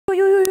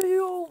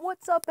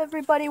What's up,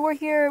 everybody? We're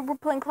here. We're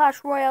playing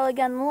Clash Royale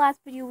again. In the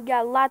last video, we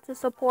got lots of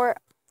support.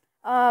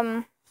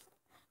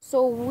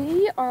 So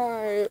we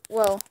are,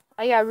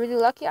 I got really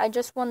lucky. I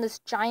just won this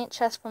giant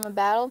chest from a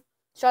battle.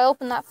 Should I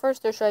open that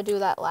first, or should I do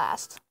that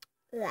last?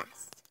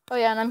 Last. Oh,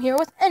 yeah, and I'm here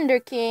with Ender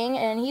King,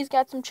 and he's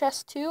got some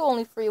chests, too.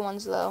 Only free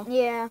ones, though.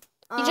 Yeah.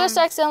 He just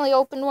accidentally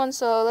opened one,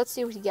 so let's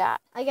see what he got.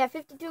 I got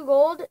 52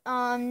 gold,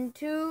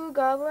 2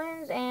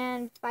 goblins,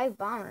 and 5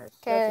 bombers.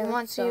 Okay,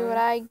 let's see what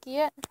I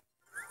get.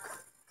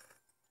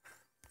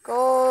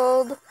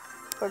 Gold.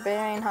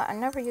 Barbarian Hut. I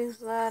never use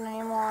that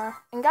anymore.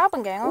 And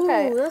Goblin Gang,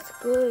 okay. Ooh, that's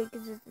good,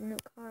 because it's a new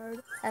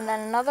card. And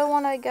then another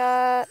one I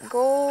got.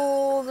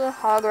 Gold.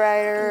 Hog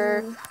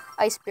Rider.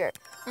 Ice Spirit.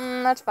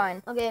 That's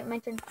fine. Okay, my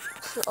turn.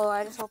 Oh,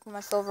 I just opened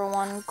my silver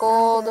one.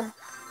 Gold. Okay.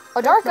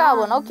 Oh, Dark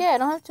Goblin. Okay, I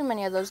don't have too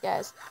many of those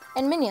guys.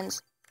 And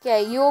minions.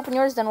 Okay, you open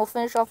yours, then we'll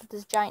finish off with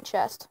this giant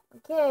chest.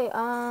 Okay,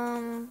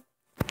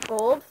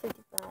 gold,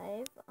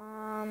 55.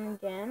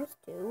 Gems,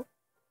 2.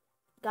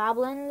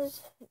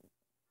 Goblins,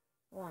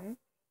 1.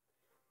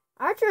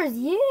 Archers,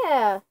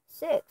 yeah,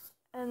 6.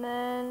 And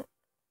then, is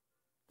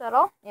that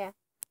all? Yeah.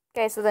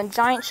 Okay, so then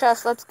giant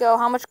chest, let's go.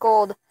 How much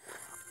gold?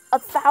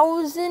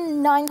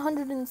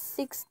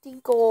 1,960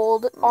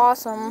 gold.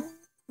 Awesome.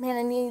 Man,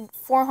 I need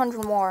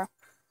 400 more.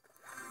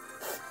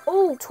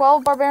 Oh,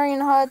 12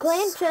 barbarian huts.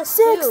 Clan chest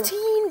 16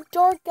 too.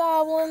 dark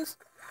goblins.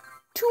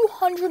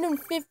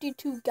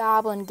 252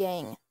 goblin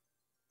gang.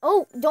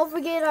 Oh, don't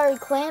forget our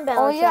clan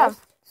battle chest. Yeah.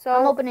 So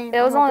I'm opening.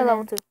 It was only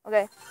level 2.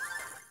 Okay.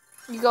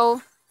 You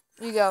go.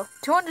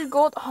 200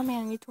 gold. Oh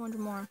man, I need 200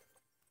 more.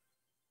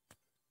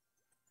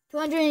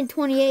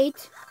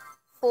 228.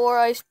 4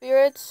 ice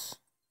spirits.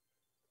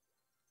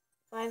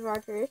 5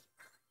 archers.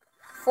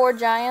 4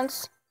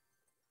 giants.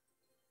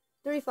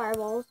 3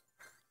 fireballs.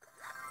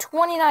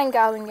 29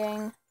 goblin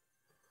gang.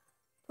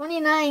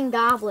 29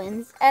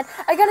 goblins. And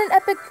I got an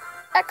epic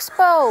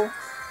expo.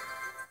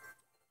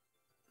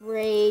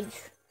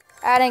 Rage.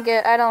 I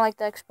don't like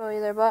the expo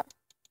either, but.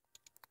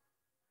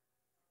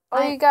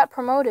 Oh, you got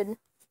promoted.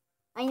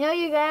 I know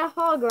you got a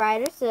hog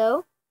rider,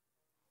 so.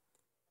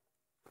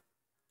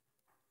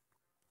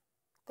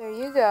 There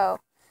you go.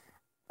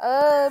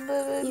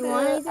 You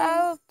want anything?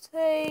 I'll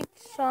take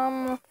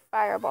some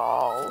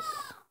fireballs.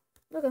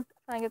 Okay.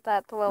 I get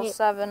that to level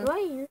 7. Do I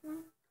use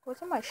mine?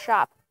 What's in my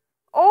shop?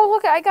 Oh,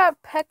 look, I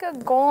got P.E.K.K.A,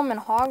 Golem, and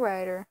Hog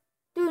Rider.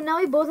 Dude, now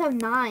we both have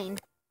 9.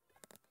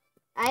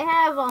 I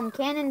have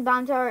cannon,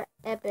 bomb tower,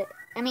 epic.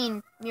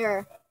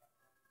 Mirror.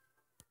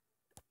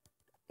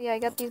 Yeah, I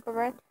got these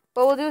barbarians.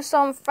 But we'll do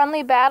some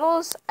friendly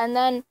battles, and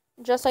then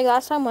just like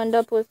last time, we'll end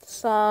up with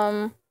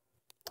some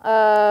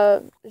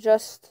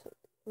just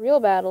real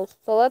battles.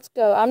 So let's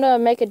go. I'm gonna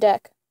make a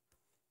deck.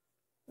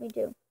 Me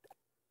too.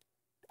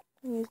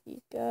 Use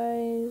these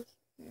guys.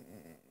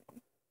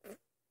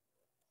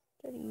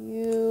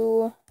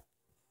 You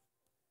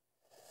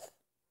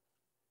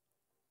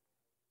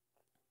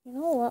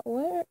know what?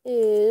 Where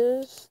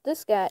is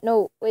this guy?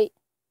 No, wait.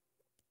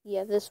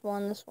 Yeah, this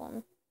one.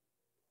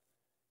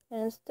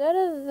 And instead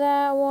of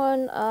that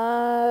one,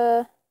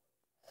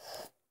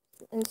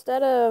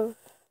 instead of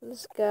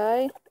this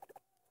guy,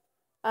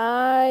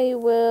 I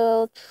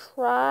will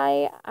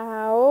try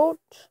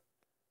out.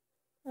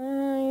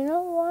 You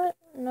know what?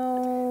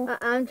 No.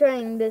 I'm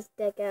trying this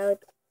deck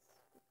out.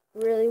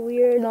 Really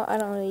weird. No, I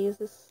don't really use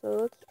this, so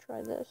let's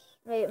try this.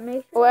 Wait,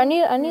 make Oh, sure. I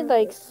need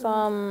like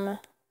some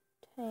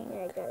tank.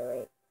 Yeah, I got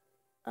it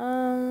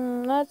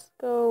right. Let's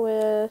go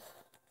with.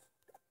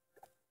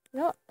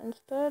 No,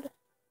 instead.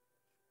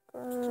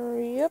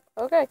 Yep.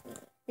 Okay.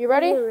 You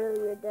ready? It's a really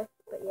weird deck,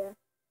 but yeah.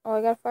 Oh,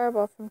 I got a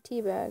fireball from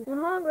Teabag.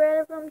 Hog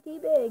rider from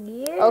Teabag.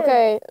 Yeah.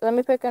 Okay, let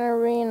me pick an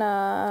arena.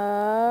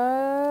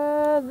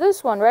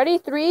 This one. Ready?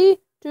 3,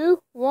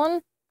 2,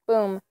 1.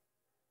 Boom.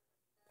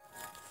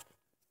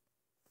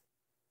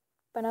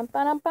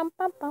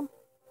 Ba-dum-ba-dum-bum-bum-bum.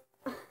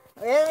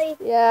 Really?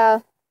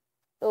 Yeah.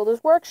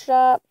 Builder's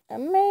Workshop.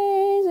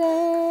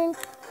 Amazing.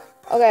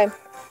 Okay.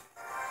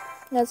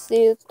 Let's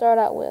see. Let's start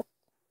out with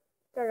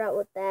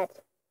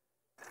that.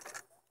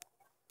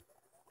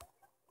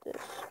 This.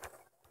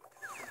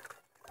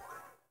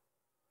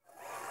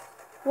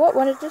 What?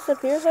 When it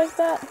disappears like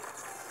that?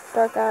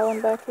 Dark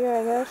Island back here,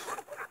 I guess.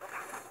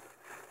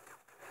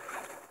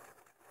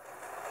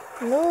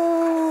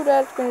 No,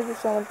 that's gonna do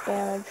so much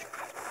damage.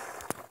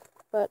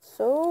 But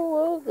so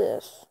will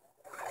this.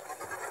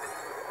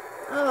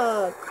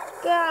 Oh,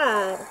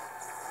 God. I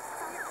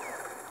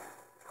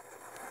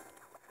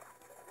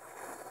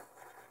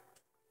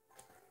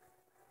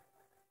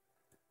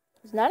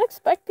was not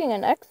expecting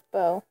an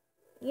expo.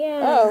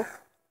 Yeah. Oh.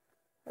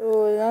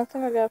 Oh, the only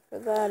thing I got for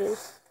that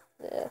is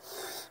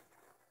this.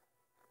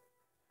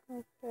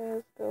 Okay,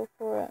 let's go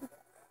for it.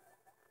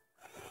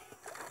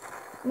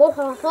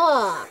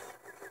 Mohaha.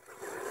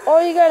 Oh,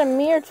 you got a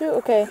mirror too?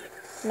 Okay.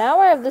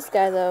 Now I have this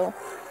guy though.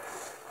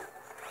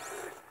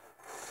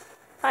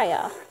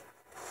 Hiya.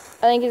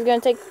 I think he's gonna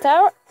take the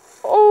tower.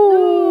 Oh!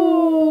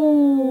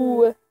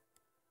 No.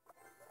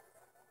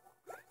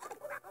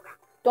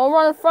 Don't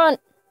run in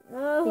front.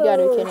 No. You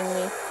gotta be kidding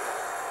me.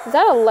 Is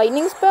that a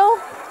lightning spell?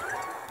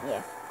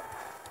 Yeah.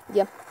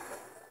 Yep.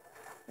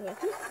 Yeah.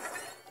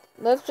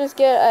 Let's just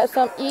get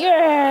some.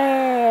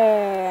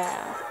 Yeah!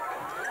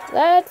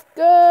 Let's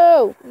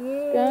go!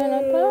 Yeah.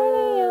 Gonna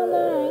party all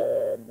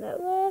night. No.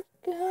 Let's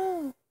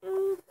go.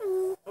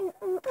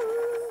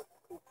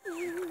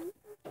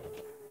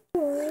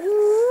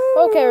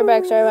 Okay, we're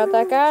back. Sorry about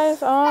that,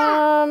 guys.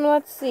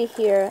 Let's see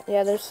here.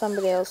 Yeah, there's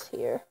somebody else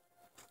here.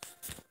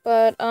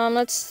 But,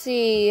 let's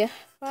see.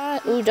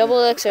 Ooh, double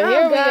elixir.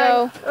 Here we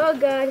go. Oh,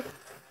 God.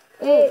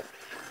 Ooh,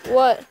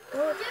 what?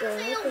 What the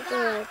heck is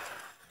that?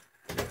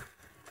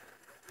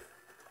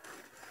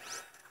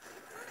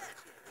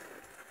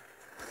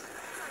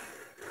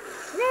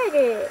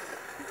 Magic!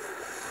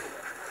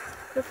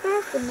 The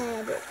faster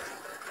magic.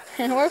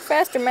 And work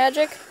faster,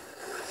 magic.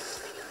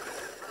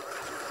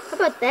 How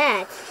about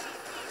that?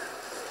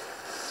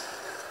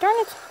 Darn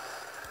it.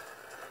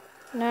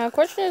 Now,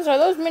 question is, are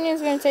those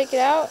minions going to take it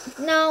out?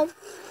 No.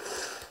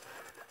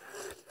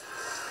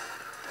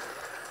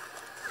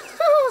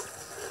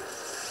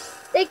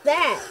 Take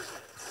that.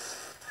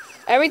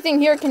 Everything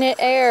here can hit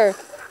air.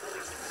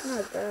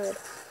 Oh, God.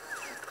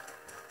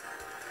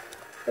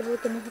 But we're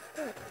gonna hit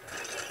that.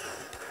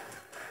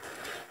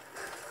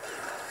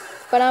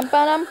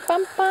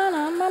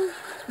 Ba-dum-ba-dum-bum-ba-dum-bum.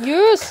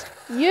 Yes!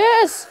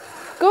 Yes!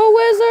 Go,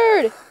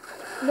 wizard!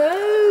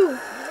 No!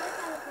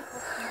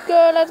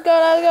 Go, let's go,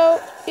 let's go.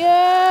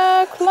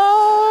 Yeah,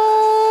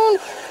 clone!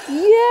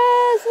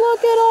 Yes,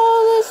 look at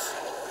all this.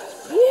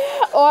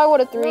 Yeah. Oh, I would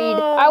have threed.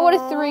 I would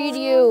have threed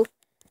you.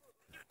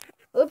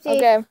 Oopsie.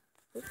 Okay.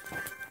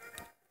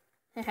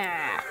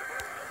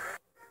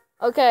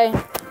 Okay.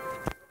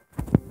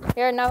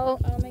 Here, now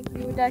I'll make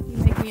you a deck. You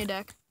make me a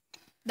deck.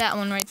 That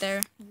one right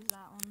there. Use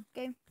that one.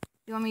 Okay.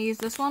 You want me to use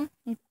this one?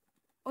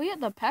 Oh, yeah,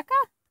 the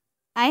P.E.K.K.A?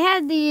 I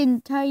had the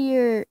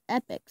entire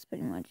epics,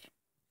 pretty much.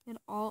 You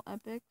had all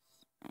epics?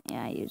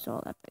 Yeah, I used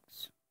all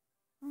epics.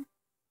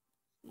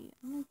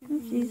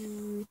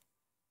 You...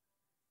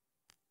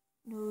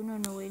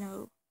 No, wait,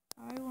 no.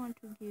 I want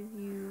to give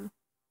you...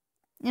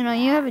 You know,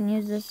 you haven't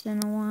used this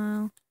in a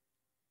while.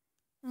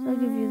 So I'll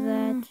give you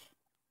that.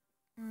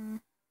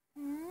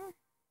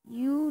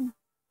 You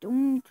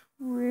don't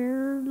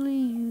rarely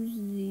use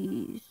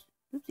these.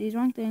 Oopsies,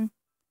 wrong thing.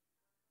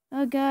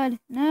 Oh, God,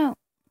 no.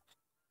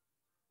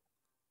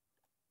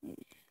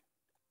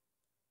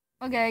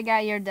 Okay, I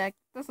got your deck.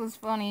 This was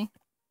funny.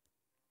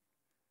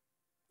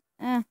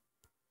 Oh,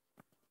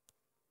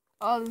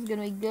 this is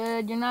gonna be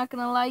good. You're not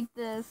gonna like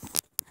this.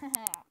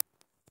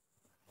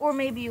 Or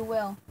maybe you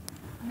will.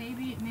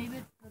 Maybe it's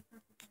the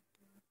perfect.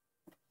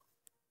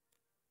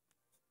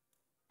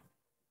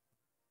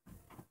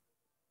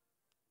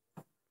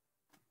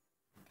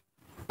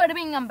 Bada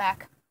bing, I'm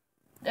back.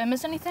 Did I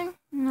miss anything?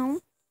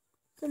 No.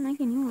 Still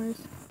making yours.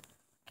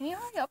 Can you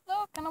hurry up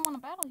though? I kinda wanna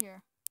battle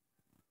here.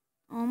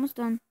 Almost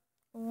done.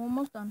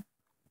 Almost done.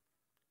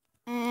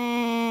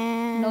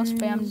 And... No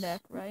spam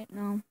deck, right?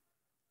 No.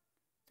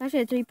 It's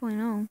actually a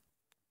 3.0.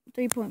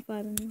 3.5,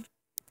 I mean.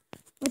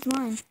 What's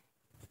mine?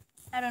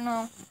 I don't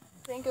know.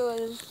 I think it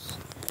was...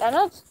 I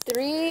know it's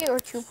 3 or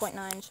 2.9,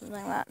 something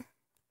like that.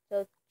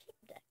 So, cheap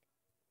deck.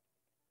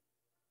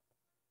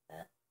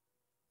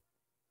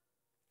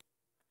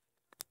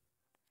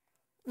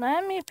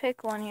 Let me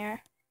pick one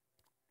here.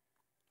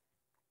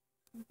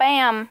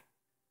 Bam!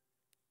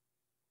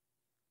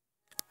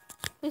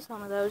 Please tell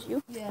me that was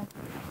you. Yeah.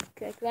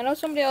 Okay, because I know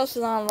somebody else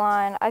is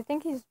online. I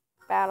think he's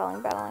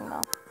battling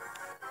though.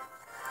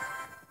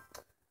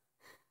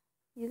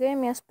 You gave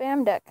me a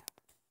spam deck.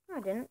 No, I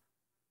didn't.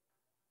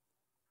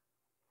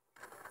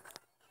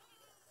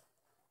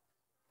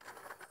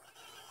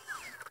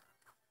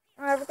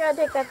 Oh, I forgot to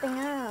take that thing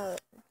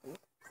out.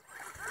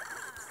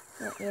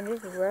 You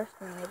just rushed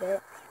me with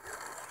it.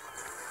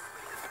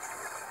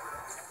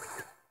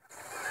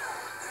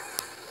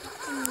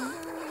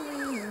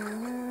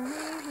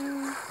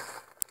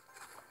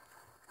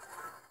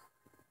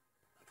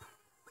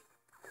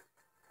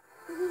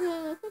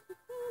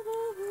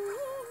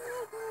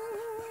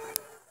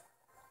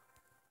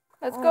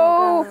 Let's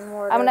go!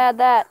 I'm gonna add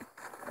that.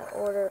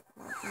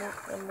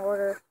 The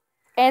mortar.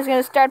 And it's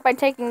gonna start by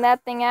taking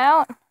that thing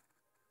out.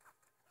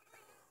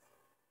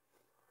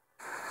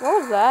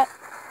 What was that?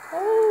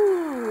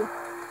 Oh!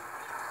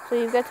 So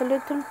you've got a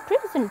little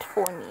present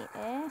for me,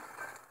 eh?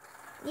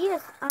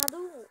 Yes, I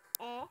do.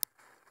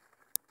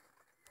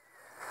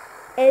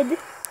 Ed.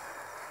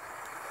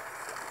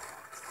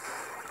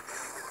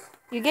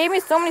 You gave me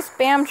so many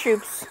spam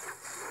troops.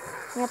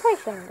 Yeah, I probably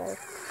shouldn't go.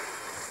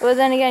 But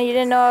then again, you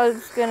didn't know I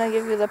was gonna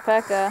give you the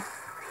P.E.K.K.A.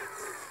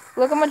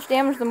 Look how much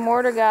damage the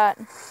mortar got.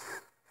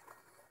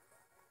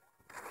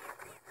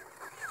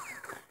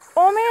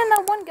 Oh man,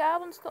 that one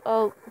goblin still...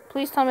 Oh,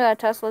 please tell me that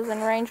Tesla's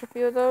in range, a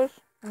few of those.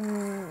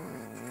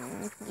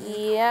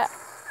 Yeah.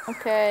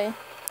 Okay.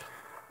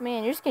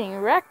 Man, you're just getting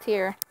wrecked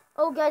here.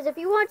 Oh, guys, if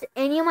you watch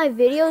any of my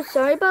videos,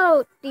 sorry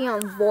about the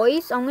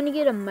voice. I'm gonna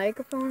get a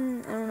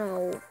microphone. I don't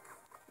know.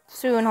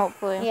 Soon,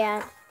 hopefully.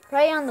 Yeah,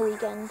 probably on the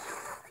weekends.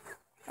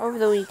 Over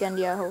the weekend,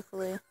 yeah,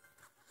 hopefully.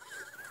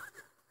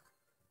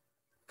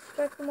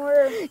 Press the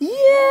mortar.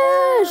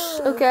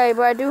 Yes! No. Okay,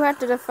 but I do have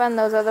to defend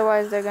those,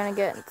 otherwise they're gonna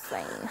get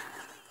insane.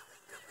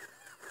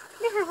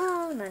 No,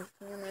 I'm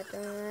not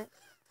doing that.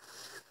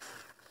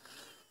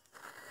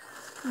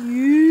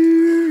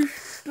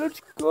 Yes!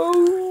 Let's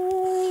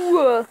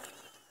go!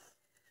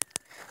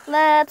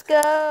 Let's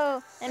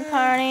go and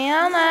party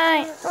all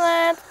night.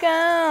 Let's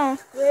go.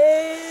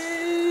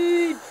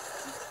 Wait.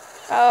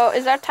 Oh,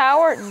 is that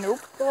tower? Nope.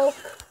 Bulk.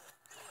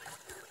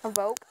 A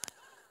Vogue?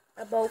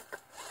 A bulk.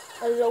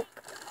 A loke.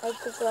 A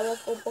coca. A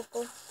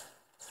coca.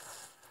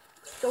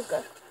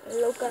 Coca.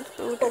 Loca.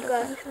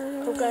 Coca.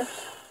 Coca.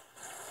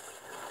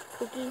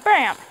 Cookie.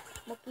 Bam!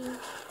 Monkey.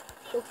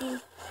 Cookie.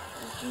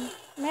 Cookie.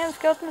 Man,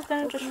 skeleton's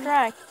gonna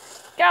distract.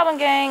 Goblin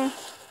gang!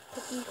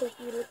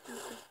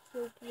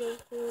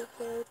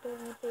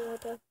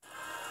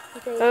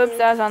 Oops,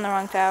 I was on the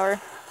wrong tower.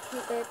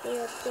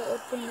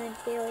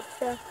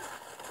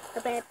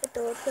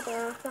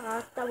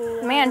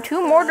 Man,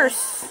 2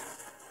 mortars.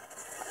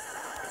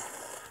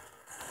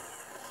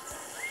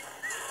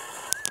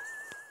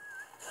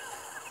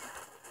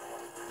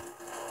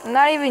 I'm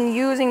not even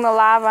using the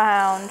lava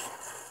hound.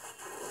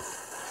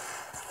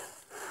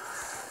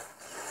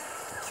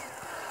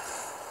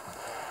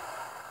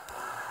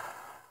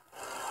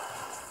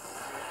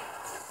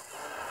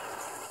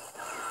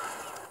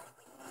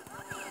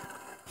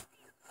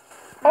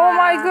 Oh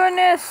my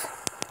goodness!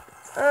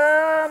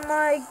 Oh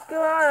my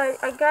god,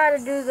 I gotta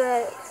do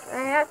that.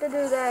 I have to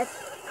do that.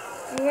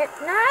 No!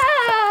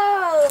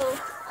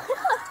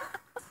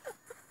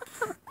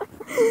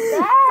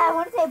 Yeah, I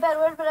want to say a bad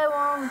word, but I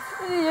won't.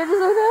 You're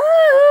just like,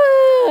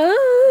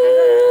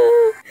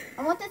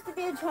 I want this to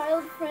be a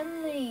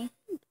child-friendly.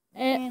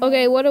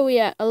 okay, what are we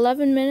at?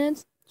 11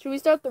 minutes? Should we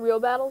start the real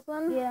battles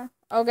then? Yeah,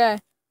 Okay.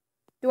 Do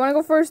you want to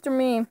go first or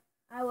me?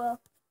 I will.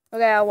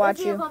 Okay, I'll watch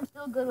Let's see if you. I'm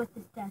still good with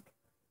this deck.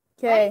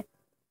 Okay.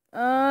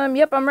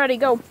 Yep, I'm ready.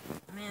 Go.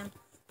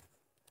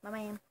 My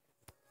man.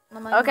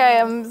 Okay,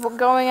 I'm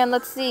going in.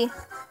 Let's see.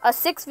 A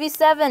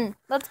 6v7.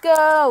 Let's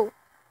go.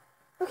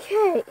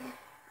 Okay.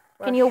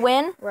 Can you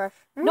win? Rush.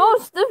 No,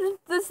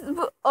 this.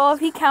 Oh, if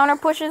he counter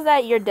pushes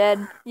that, you're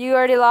dead. You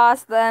already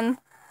lost then.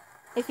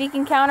 If he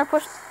can counter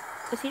push.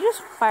 Is he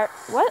just fire?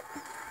 What?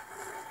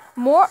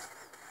 More.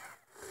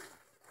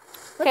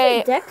 Okay.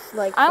 What's his deck's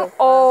like? I'm. So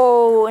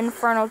far?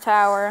 Inferno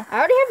Tower. I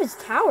already have his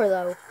tower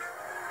though.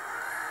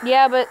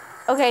 Yeah, but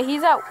okay,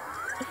 he's at.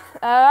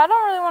 I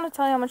don't really want to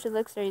tell you how much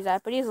elixir he's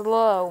at, but he's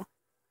low.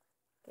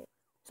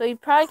 So you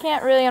probably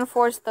can't really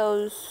enforce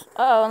those.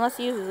 Unless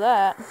he uses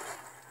that.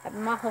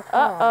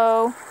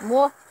 Oh,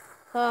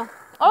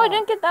 I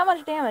didn't get that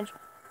much damage.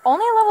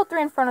 Only a level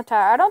 3 Inferno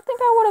Tower. I don't think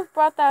I would have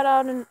brought that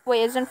out.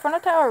 Wait, is Inferno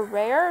Tower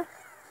rare?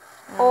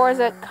 Or is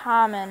it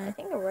common? I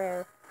think a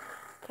rare.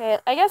 Okay,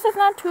 I guess it's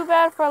not too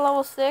bad for a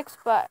level 6,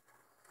 but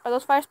are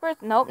those fire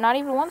spirits? Nope, not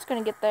even one's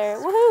gonna get there.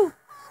 Woohoo!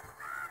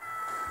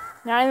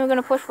 Not even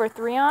gonna push for a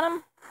 3 on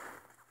him?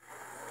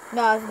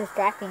 No, I was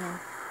distracting him.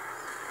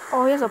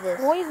 Oh, he has a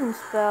poison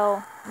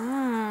spell.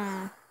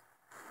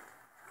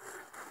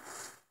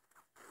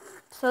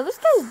 So this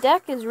guy's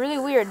deck is really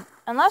weird.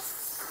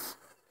 Unless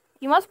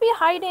he must be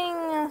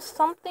hiding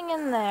something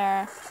in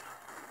there.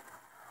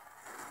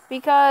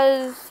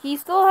 Because he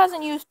still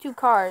hasn't used 2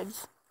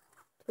 cards.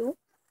 2?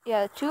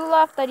 Yeah, 2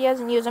 left that he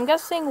hasn't used. I'm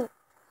guessing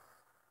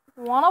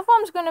one of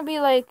them's gonna be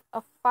like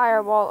a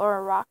fireball or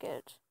a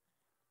rocket.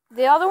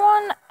 The other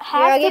one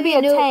has to be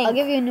a tank. I'll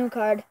give you a new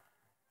card.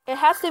 It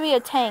has to be a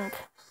tank.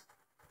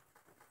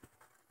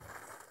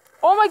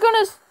 Oh my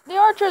goodness! The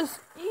archers!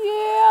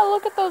 Yeah,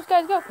 look at those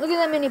guys go. Look at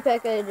that mini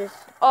P.E.K.K.A. just.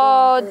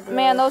 Oh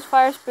man, those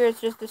fire spirits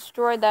just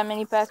destroyed that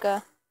mini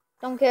P.E.K.K.A.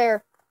 Don't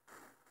care.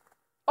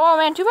 Oh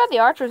man, too bad the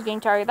archer was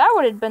getting targeted. That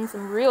would have been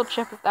some real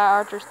chip if that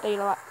archer stayed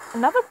alive.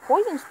 Another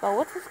poison spell.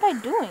 What's this guy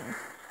doing?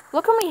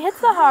 Look how many hits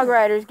the Hog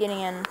Rider's getting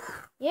in.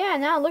 Yeah,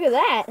 now look at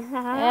that.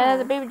 Yeah,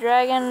 the baby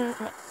dragon.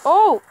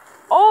 Oh,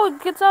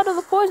 it gets out of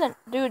the poison.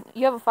 Dude,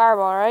 you have a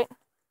fireball, right?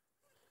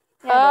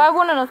 Yeah, I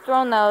wouldn't have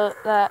thrown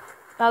that.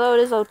 Although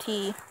it is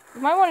OT.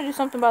 You might want to do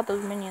something about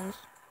those minions.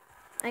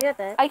 I got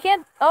that. I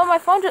can't. Oh, my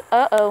phone just.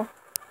 Oh,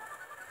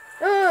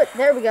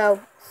 there we go.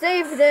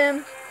 Saved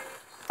him.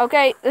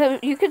 Okay,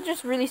 you could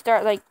just really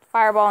start like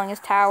fireballing his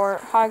tower.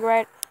 Hog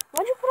Rider.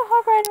 Why'd you put a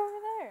Hog Rider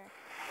over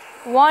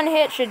there? 1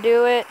 hit should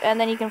do it, and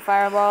then you can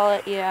fireball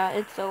it. Yeah,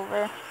 it's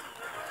over.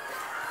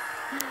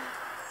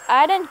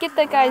 I didn't get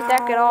that guy's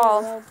deck at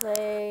all. Well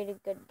played. A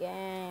good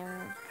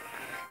game.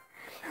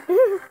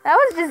 That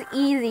was just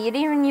easy. You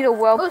didn't even need a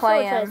well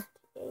play him.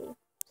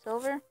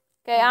 Silver?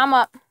 Okay, I'm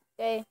up.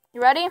 Okay.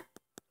 You ready?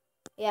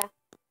 Yeah.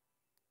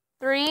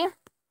 3,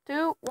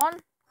 2,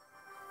 1.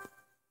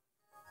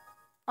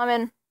 I'm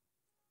in.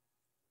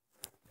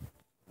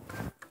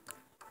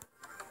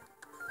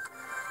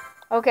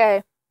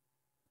 Okay.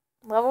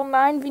 Level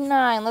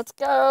 9v9. Let's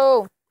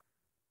go.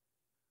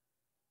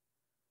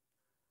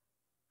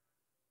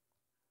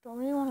 Don't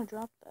really want to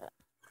drop that.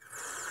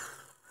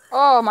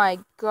 Oh my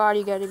god,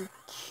 you gotta be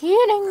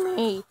kidding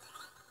me.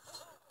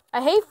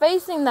 I hate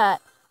facing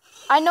that.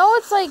 I know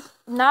it's like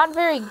not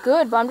very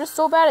good, but I'm just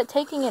so bad at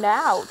taking it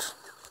out.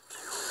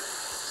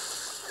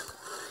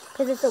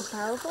 Because it's so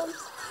powerful?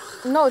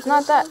 No, it's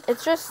not that.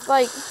 It's just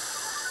like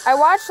I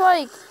watch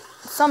like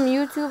some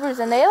YouTubers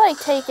and they like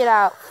take it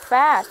out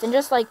fast and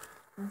just like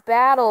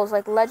battles,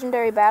 like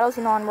legendary battles,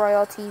 you know, on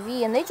Royal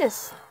TV, and they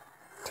just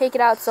take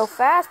it out so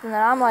fast, and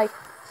then I'm like,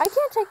 I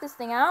can't take this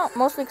thing out,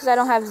 mostly because I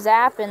don't have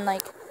zap and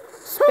like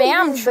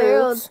spam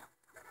troops.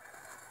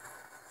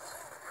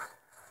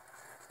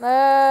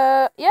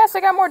 Yes,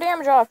 I got more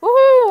damage off.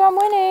 Woohoo! I'm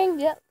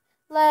winning. Yep.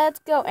 Let's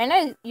go. And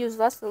I use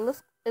less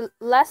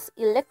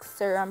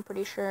elixir, I'm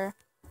pretty sure.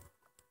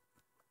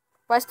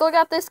 But I still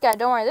got this guy.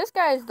 Don't worry. This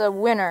guy is the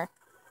winner.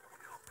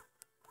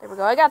 There we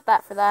go. I got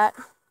that for that.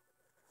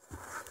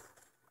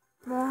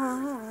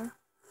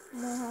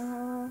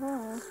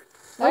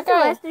 What's the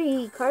last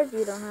 3 cards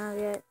you don't have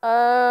yet?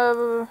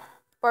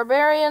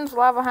 Barbarians,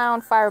 Lava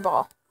Hound,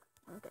 Fireball.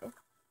 Okay.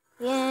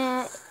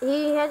 Yeah,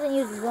 he hasn't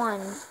used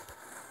 1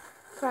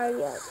 card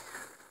yet.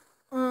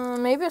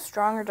 Maybe a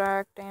stronger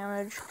direct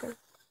damage.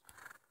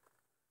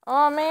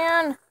 Oh,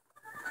 man.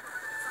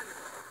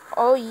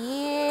 Oh,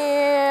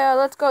 yeah.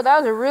 Let's go. That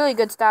was a really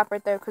good stop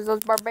right there, because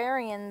those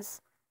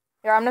barbarians...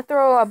 Here, I'm going to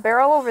throw a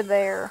barrel over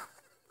there.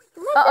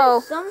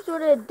 Uh-oh. Some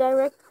sort of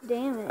direct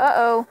damage.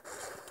 Uh-oh.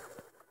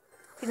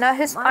 Now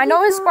I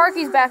know his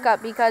Sparky's back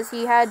up, because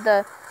he had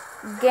the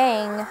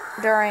gang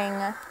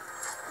during...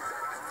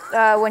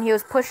 when he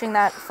was pushing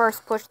that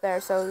first push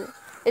there, so...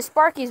 His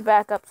Sparky's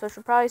back up, so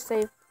she'll probably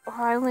save... Oh,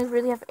 I only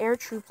really have air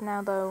troops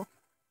now, though.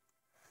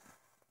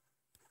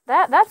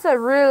 That's a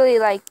really,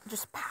 like,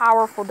 just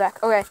powerful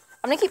deck. Okay,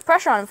 I'm gonna keep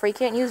pressure on him for he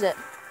can't use it.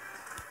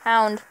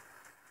 Hound.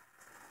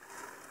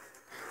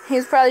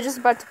 He's probably just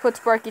about to put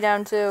Sparky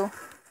down, too.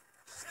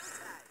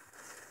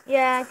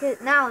 Yeah,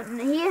 cause now,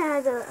 he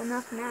has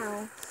enough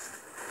now.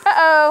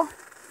 Uh-oh.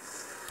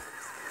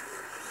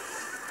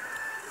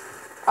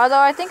 Although,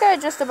 I think I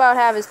just about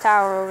have his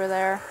tower over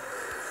there.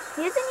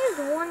 He hasn't used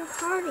 1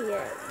 card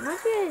yet.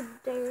 Must be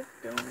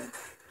direct damage.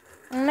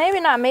 Maybe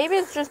not. Maybe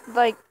it's just,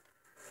 like...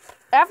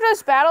 After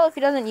this battle, if he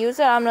doesn't use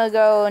it, I'm going to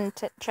go and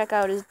check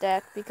out his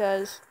deck,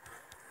 because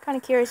I'm kind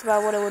of curious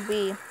about what it would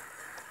be.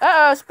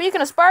 Uh-oh, speaking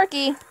of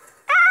Sparky.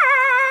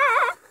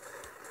 Ah!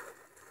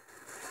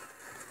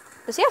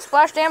 Does he have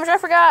splash damage? I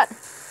forgot.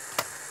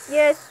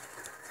 Yes.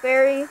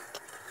 Very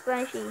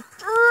splashy.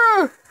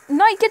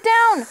 Knight, get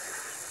down!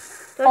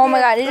 Oh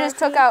my god, he just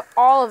took out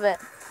all of it.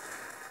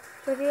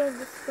 I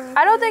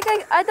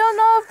don't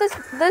know if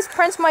this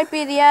prince might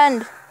be the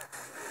end.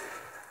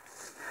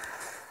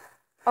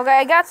 Okay,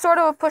 I got sort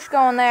of a push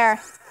going there.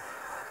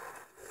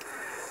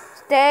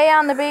 Stay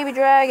on the baby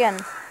dragon.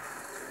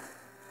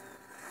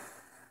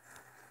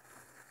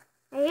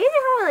 I hate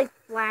how it like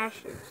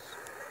flashes.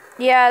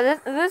 Yeah,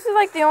 this is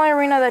like the only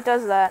arena that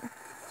does that.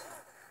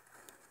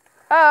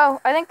 Oh,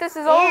 I think this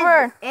is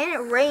over. And it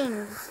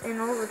rains in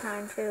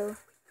overtime too.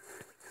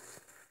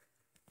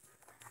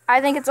 I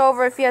think it's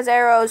over if he has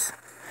arrows.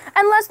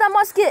 Unless that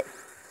musket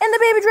and the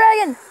baby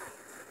dragon.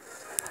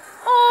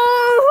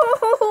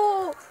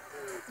 Oh!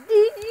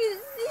 Did you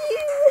see?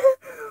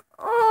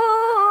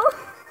 Oh!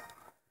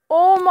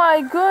 Oh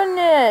my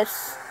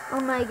goodness! Oh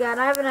my god,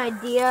 I have an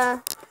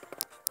idea.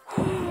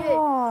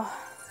 Oh.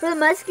 For the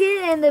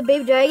musket and the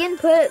baby dragon,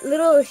 put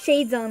little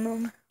shades on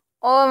them.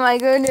 Oh my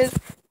goodness!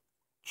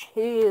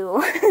 Chill.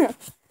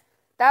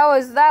 that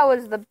was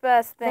the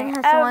best thing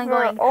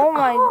ever. Oh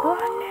my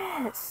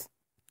goodness!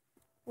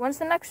 When's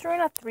the next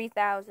arena?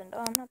 3,000.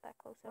 Oh, I'm not that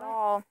close at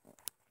all.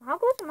 How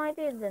close am I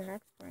to the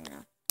next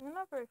arena? We're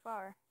not very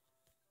far.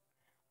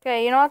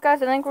 Okay, you know what,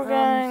 guys? I think we're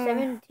going...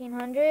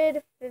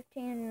 1,700,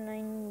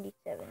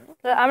 1,597.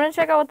 Okay. I'm going to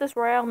check out what this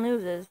Royale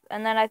News is,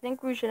 and then I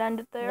think we should end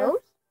it there.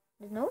 Nose?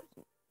 There's nose?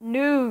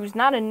 News,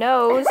 not a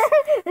nose.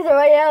 There's a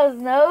Royale's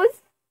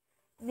nose?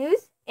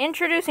 News?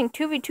 Introducing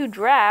 2v2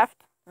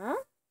 draft.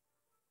 Huh?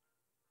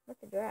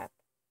 What's a draft?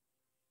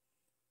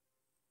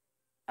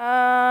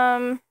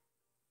 I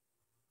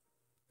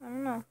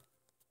don't know.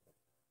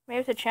 Maybe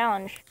it's a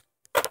challenge.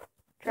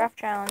 Draft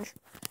challenge.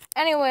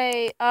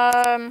 Anyway,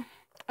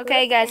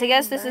 okay, guys, I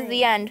guess this is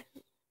the end.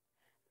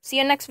 See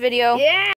you next video. Yeah!